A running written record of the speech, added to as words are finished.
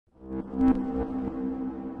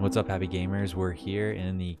What's up, happy gamers? We're here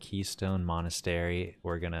in the Keystone Monastery.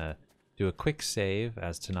 We're gonna do a quick save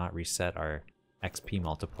as to not reset our XP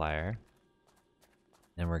multiplier.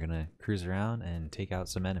 And we're gonna cruise around and take out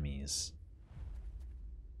some enemies.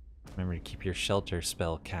 Remember to keep your shelter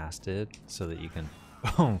spell casted so that you can...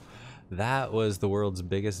 Oh, that was the world's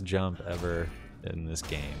biggest jump ever in this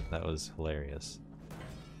game. That was hilarious.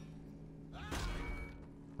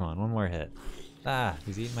 Come on, one more hit. Ah,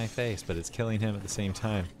 he's eating my face, but it's killing him at the same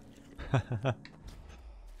time.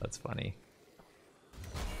 That's funny.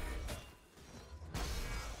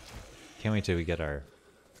 Can't wait till we get our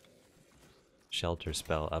shelter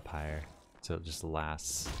spell up higher, so it just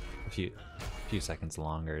lasts a few seconds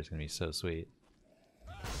longer. It's gonna be so sweet.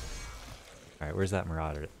 Alright, where's that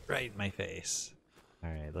marauder? Right in my face.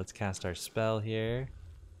 Alright, let's cast our spell here.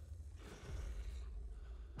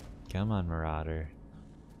 Come on, marauder.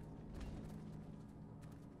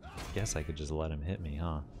 Guess I could just let him hit me,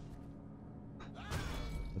 huh?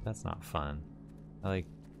 But that's not fun. I like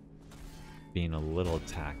being a little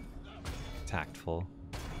tactful.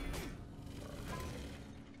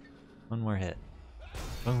 One more hit.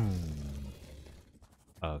 Boom.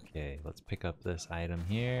 Okay, let's pick up this item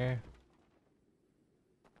here.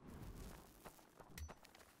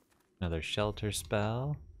 Another shelter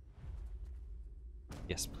spell.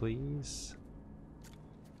 Yes, please.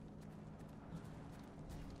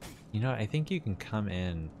 You know, I think you can come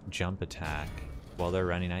in, jump attack while they're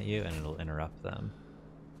running at you, and it'll interrupt them.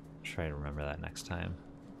 Try to remember that next time.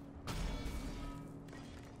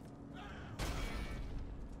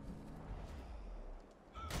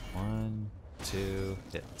 One, two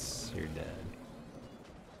hits. You're dead.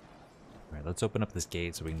 Alright, let's open up this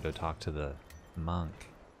gate so we can go talk to the monk.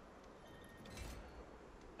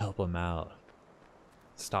 Help him out.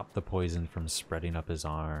 Stop the poison from spreading up his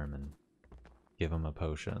arm and give him a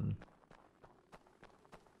potion.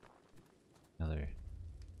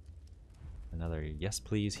 Another yes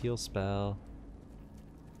please heal spell.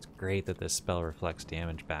 It's great that this spell reflects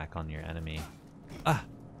damage back on your enemy. Ah!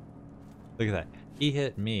 Look at that. He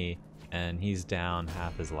hit me and he's down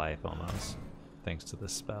half his life almost, thanks to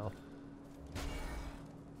this spell.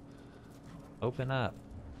 Open up.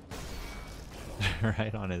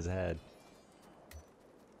 Right on his head.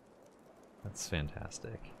 That's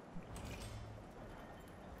fantastic.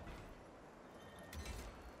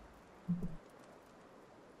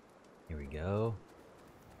 Here we go.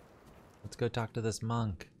 Let's go talk to this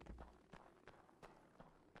monk.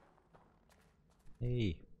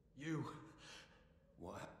 Hey. You.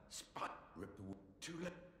 What? Spot. Rip the wood. Too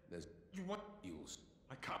late. There's. You want heals.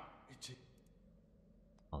 I can't.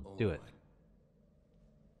 I'll do it.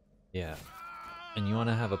 Yeah. And you want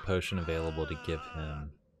to have a potion available to give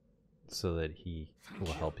him so that he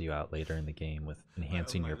will help you out later in the game with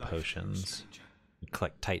enhancing your potions. You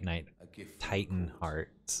collect Titan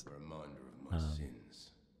hearts,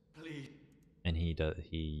 and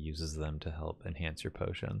he uses them to help enhance your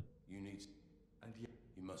potion. You need, and you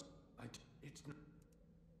must. It's not.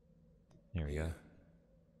 There we go.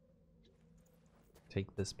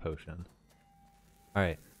 Take this potion. All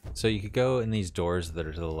right, so you could go in these doors that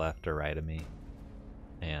are to the left or right of me,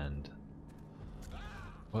 and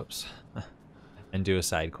whoops, and do a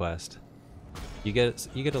side quest. You get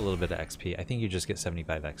a little bit of XP. I think you just get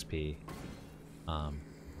 75 XP,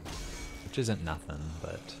 which isn't nothing,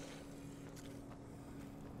 but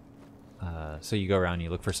so you go around, you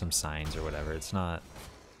look for some signs or whatever. It's not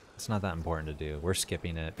that important to do. We're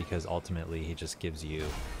skipping it because ultimately he just gives you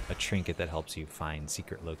a trinket that helps you find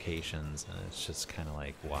secret locations, and it's just kind of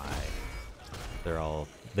like, why?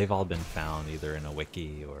 They've all been found either in a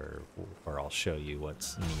wiki or I'll show you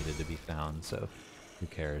what's needed to be found, so who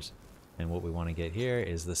cares? And what we want to get here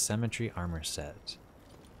is the Cemetery Armor Set.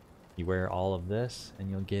 You wear all of this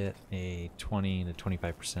and you'll get a 20 to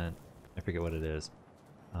 25%, I forget what it is.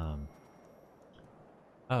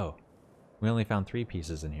 Oh, we only found 3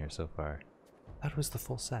 pieces in here so far. That was the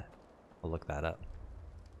full set. I'll look that up.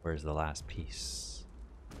 Where's the last piece?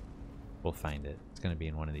 We'll find it. It's going to be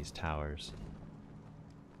in one of these towers.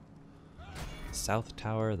 The South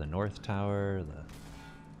Tower, the North Tower, the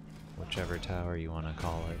whichever tower you want to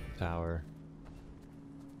call it, tower.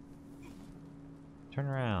 Turn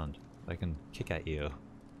around so I can kick at you.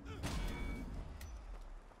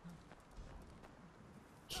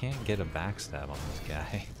 Can't get a backstab on this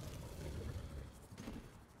guy.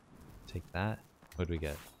 Take that. What do we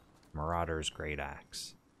get? Marauder's Great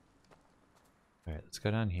Axe. Alright, let's go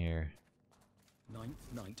down here. Ninth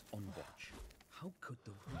night on watch. How could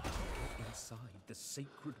the wreak get inside the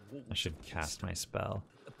sacred walls? I should cast my spell.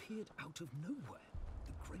 Appeared out of nowhere.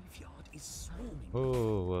 The graveyard is swarming.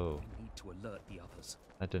 Whoa, whoa. We need to alert the others.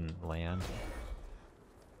 That didn't land.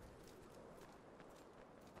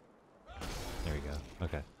 There we go.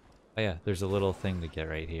 Okay. Oh yeah, there's a little thing to get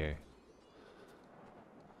right here.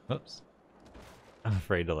 Oops. I'm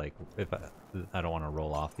afraid to like, if I don't want to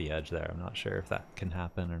roll off the edge there. I'm not sure if that can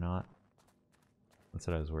happen or not. That's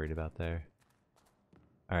what I was worried about there.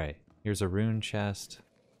 Alright, here's a rune chest.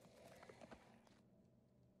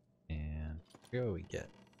 And here what we get.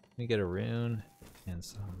 We get a rune and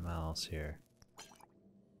something else here.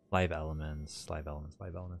 Live elements, live elements,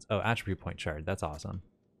 live elements. Oh, attribute point shard. That's awesome.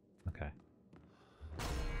 Okay.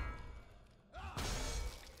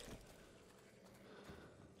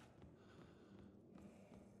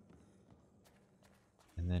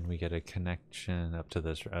 And then we get a connection up to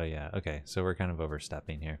this. Oh yeah, okay. So we're kind of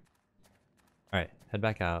overstepping here. Alright, head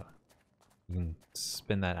back out. You can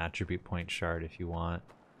spin that attribute point shard if you want.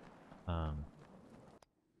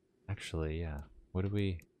 Actually, yeah. What do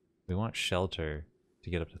we want shelter to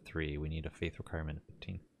get up to 3. We need a faith requirement of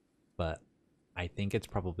 15. But I think it's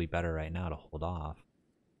probably better right now to hold off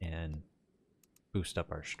and boost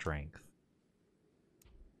up our strength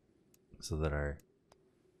so that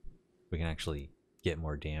we can actually get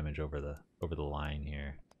more damage over the line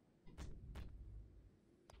here.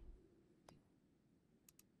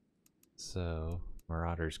 So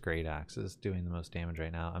Marauder's Great Axe is doing the most damage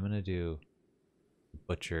right now. I'm gonna do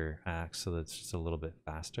Butcher Axe so that's just a little bit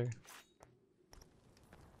faster.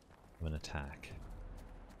 I'm gonna attack.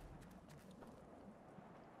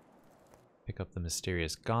 Pick up the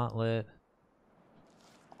Mysterious Gauntlet.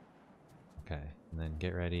 Okay, and then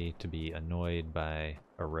get ready to be annoyed by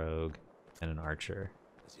a rogue and an archer.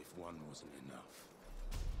 As if one wasn't enough.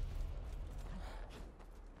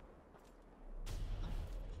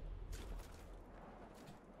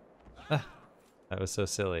 That was so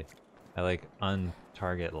silly. I like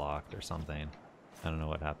un-target locked or something. I don't know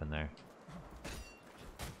what happened there.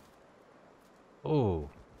 Oh,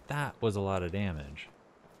 that was a lot of damage.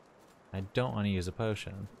 I don't want to use a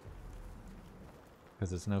potion.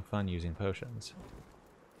 Because it's no fun using potions.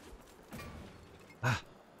 Ah!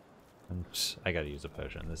 I gotta use a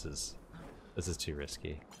potion. This is too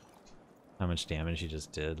risky. How much damage he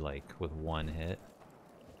just did, like, with one hit.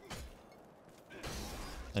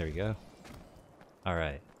 There we go.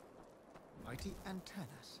 Alright. Mighty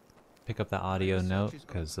antennas. Pick up the audio note,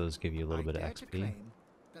 because those give you a little bit of XP.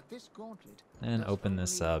 And open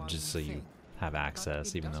this up just so you have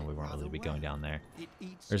access, even though we won't really be going down there.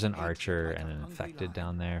 There's an archer and an infected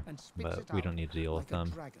down there, but we don't need to deal with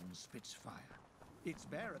them. Its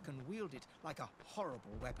bearer can wield it like a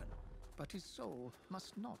horrible weapon, but his soul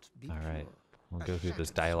must not be Alright, pure. we'll go through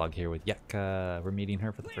this dialogue here with Yeka. We're meeting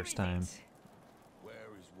her for the first time. Where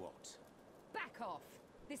is what? Back off.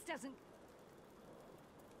 This doesn't.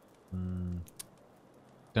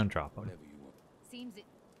 Don't drop them. Whatever you want. Seems it.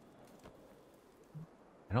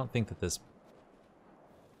 I don't think that this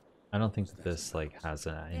like has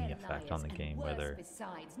any effect on the game whether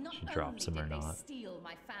she drops them or not. Steal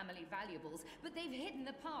my family valuables, but they've hidden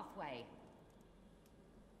the pathway.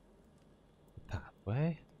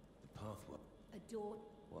 Pathway? The pathway. A door.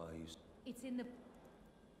 Why are you? It's in the.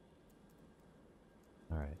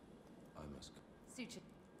 All right. I must. Suture.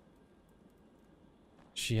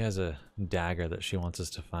 She has a dagger that she wants us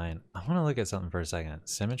to find. I want to look at something for a second.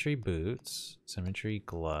 Symmetry boots, symmetry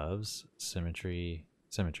gloves, symmetry.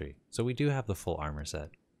 So we do have the full armor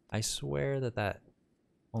set. I swear that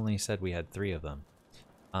only said we had 3 of them.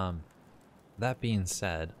 That being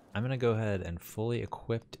said, I'm going to go ahead and fully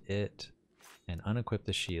equip it and unequip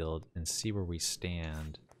the shield and see where we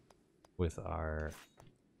stand with our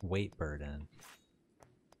weight burden.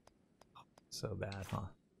 So bad, huh?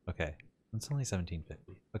 Okay. It's only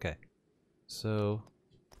 1750. Okay. So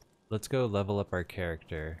let's go level up our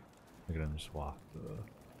character. We're gonna just walk.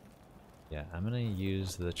 Yeah, I'm gonna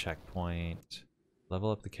use the checkpoint,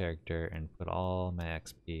 level up the character, and put all my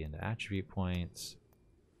XP into attribute points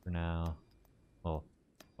for now. Well,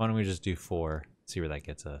 why don't we just do 4, see where that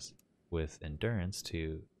gets us, with endurance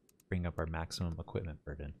to bring up our maximum equipment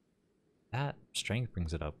burden. That strength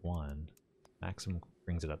brings it up 1, maximum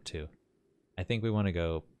brings it up 2. I think we want to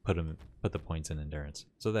go put the points in endurance.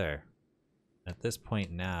 So there. At this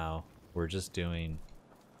point now, we're just doing.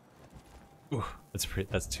 Ooh,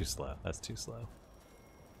 that's too slow. That's too slow.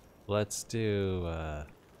 Let's do.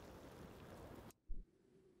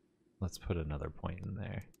 Let's put another point in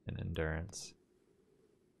there in endurance.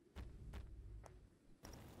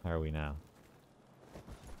 How are we now?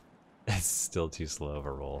 It's still too slow of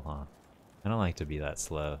a roll, huh? I don't like to be that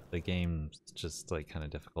slow. The game's just like kind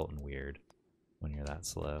of difficult and weird when you're that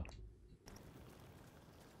slow.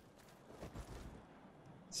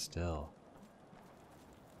 Still.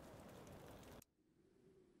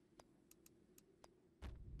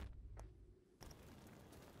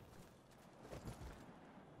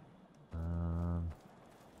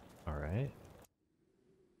 Alright.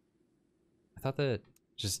 I thought that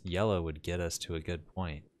just yellow would get us to a good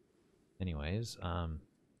point. Anyways,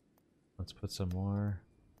 let's put some more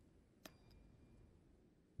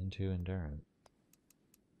into endurance.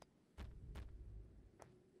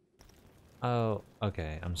 Oh,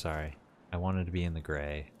 okay, I'm sorry. I wanted to be in the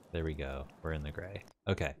gray. There we go. We're in the gray.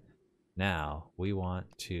 Okay. Now, we want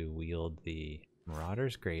to wield the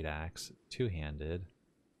Marauder's Great Axe two-handed,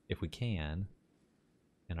 if we can.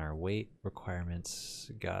 And our weight requirements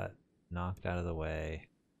got knocked out of the way.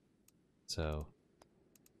 So,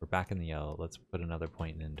 we're back in the yellow. Let's put another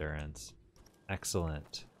point in endurance.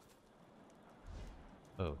 Excellent.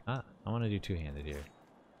 Oh, I want to do two-handed here.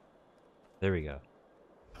 There we go.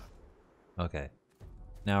 Okay.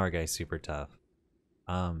 Now our guy's super tough.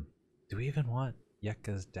 Do we even want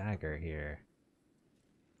Yeka's dagger here?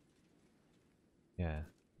 Yeah,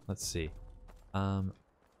 let's see. I'm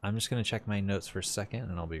just gonna check my notes for a second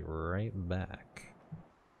and I'll be right back.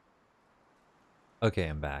 Okay,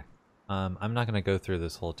 I'm back. I'm not gonna go through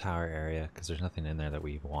this whole tower area because there's nothing in there that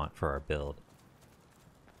we want for our build.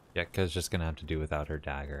 Yeka's just gonna have to do without her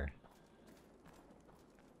dagger.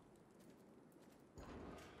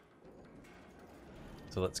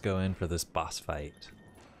 So let's go in for this boss fight.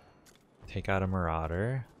 Take out a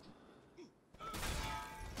marauder.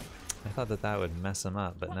 I thought that that would mess him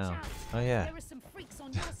up, but no. Oh yeah. There are some freaks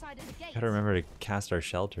on your side of the gate. Gotta remember to cast our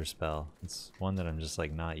shelter spell. It's one that I'm just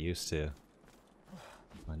like not used to.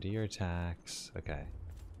 Undo your attacks. Okay.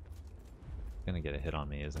 Gonna get a hit on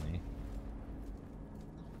me, isn't he?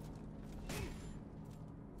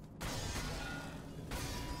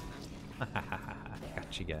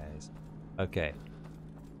 Got you guys. Okay.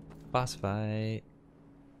 Boss fight.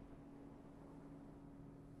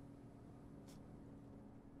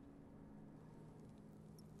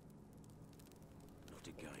 Not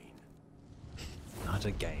again. Not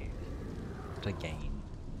again. Not again.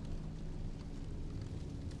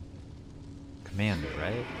 Commander,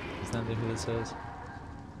 right? Isn't that who this is?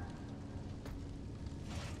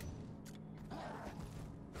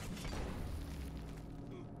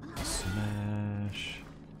 Smash.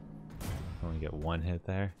 Only get one hit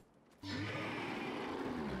there.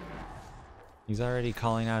 He's already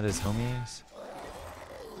calling out his homies.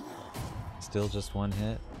 Still just one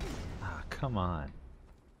hit. Ah, come on.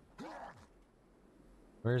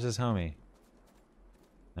 Where's his homie?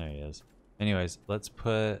 There he is. Anyways, let's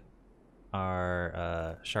put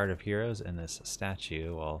our Shard of Heroes in this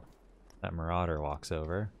statue while that Marauder walks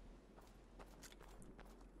over.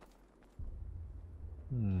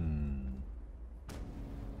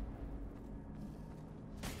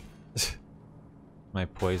 My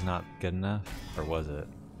poise not good enough, or was it?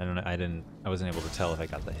 I don't know. I wasn't able to tell if I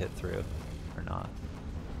got the hit through or not.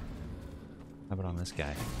 How about on this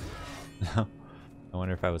guy? No. I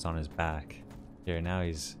wonder if I was on his back. Here, now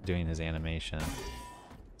he's doing his animation.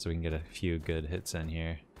 So we can get a few good hits in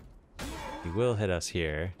here. He will hit us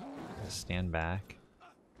here. Just stand back.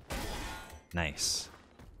 Nice.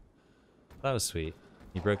 That was sweet.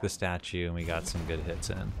 He broke the statue and we got some good hits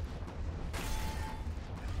in.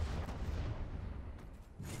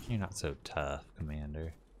 You're not so tough,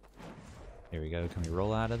 Commander. Here we go. Can we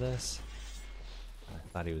roll out of this? I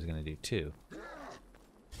thought he was going to do two.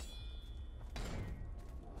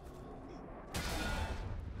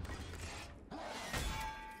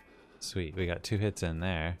 Sweet. We got two hits in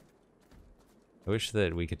there. I wish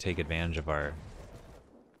that we could take advantage of our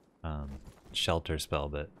shelter spell,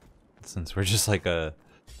 but since we're just like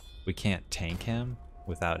we can't tank him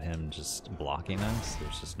without him just blocking us,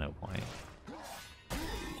 there's just no point.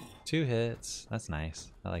 Two hits. That's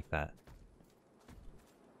nice. I like that.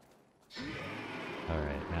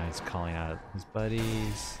 Alright, now he's calling out his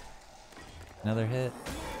buddies. Another hit.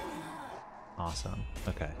 Awesome.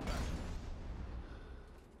 Okay.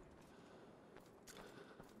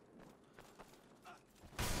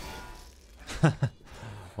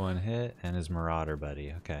 One hit and his Marauder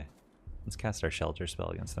buddy. Okay. Let's cast our shelter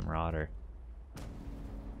spell against the Marauder.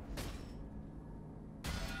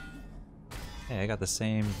 Hey, I got the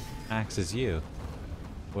same axe as you.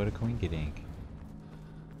 What a coinkydink.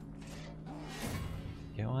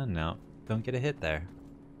 Get one? No. Don't get a hit there.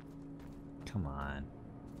 Come on.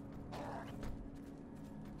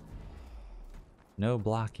 No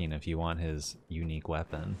blocking if you want his unique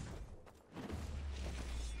weapon.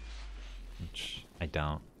 Which I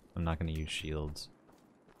don't. I'm not going to use shields.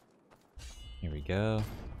 Here we go.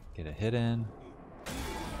 Get a hit in.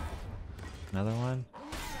 Another one.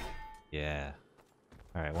 Yeah.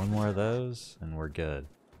 Alright, one more of those, and we're good.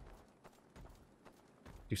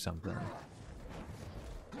 Do something.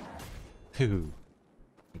 Hoo!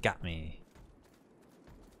 You got me.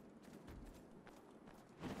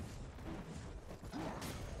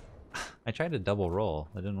 I tried to double roll.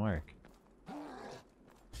 It didn't work.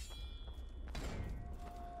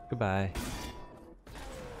 Goodbye.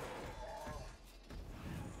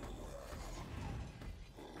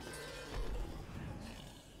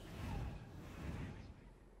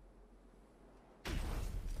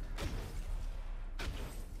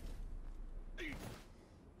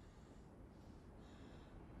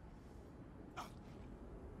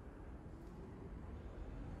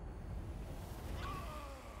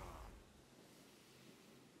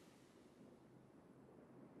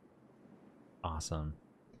 Awesome.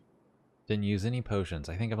 Didn't use any potions.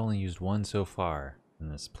 I think I've only used one so far in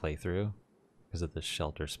this playthrough because of the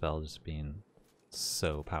shelter spell just being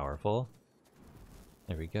so powerful.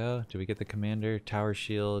 There we go. Do we get the commander, tower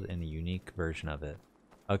shield, and a unique version of it?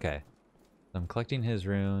 Okay. I'm collecting his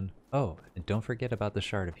rune. Oh, and don't forget about the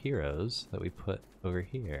shard of heroes that we put over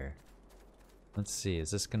here. Let's see. Is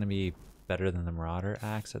this going to be better than the marauder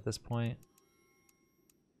axe at this point?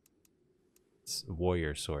 It's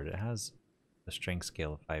warrior sword. It has a strength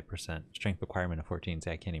scale of 5%, strength requirement of 14.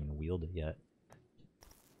 See, I can't even wield it yet.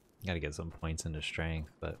 Gotta get some points into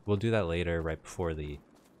strength, but we'll do that later, right before the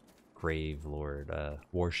Grave Lord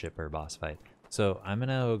Worshipper boss fight. So I'm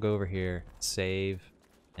gonna go over here, save,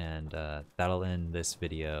 and that'll end this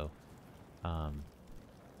video. And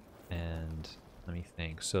let me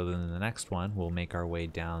think. So then the next one, we'll make our way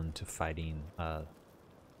down to fighting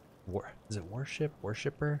is it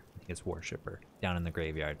Worshipper? I think it's Worshipper down in the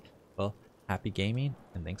graveyard. Well, happy gaming,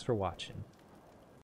 and thanks for watching.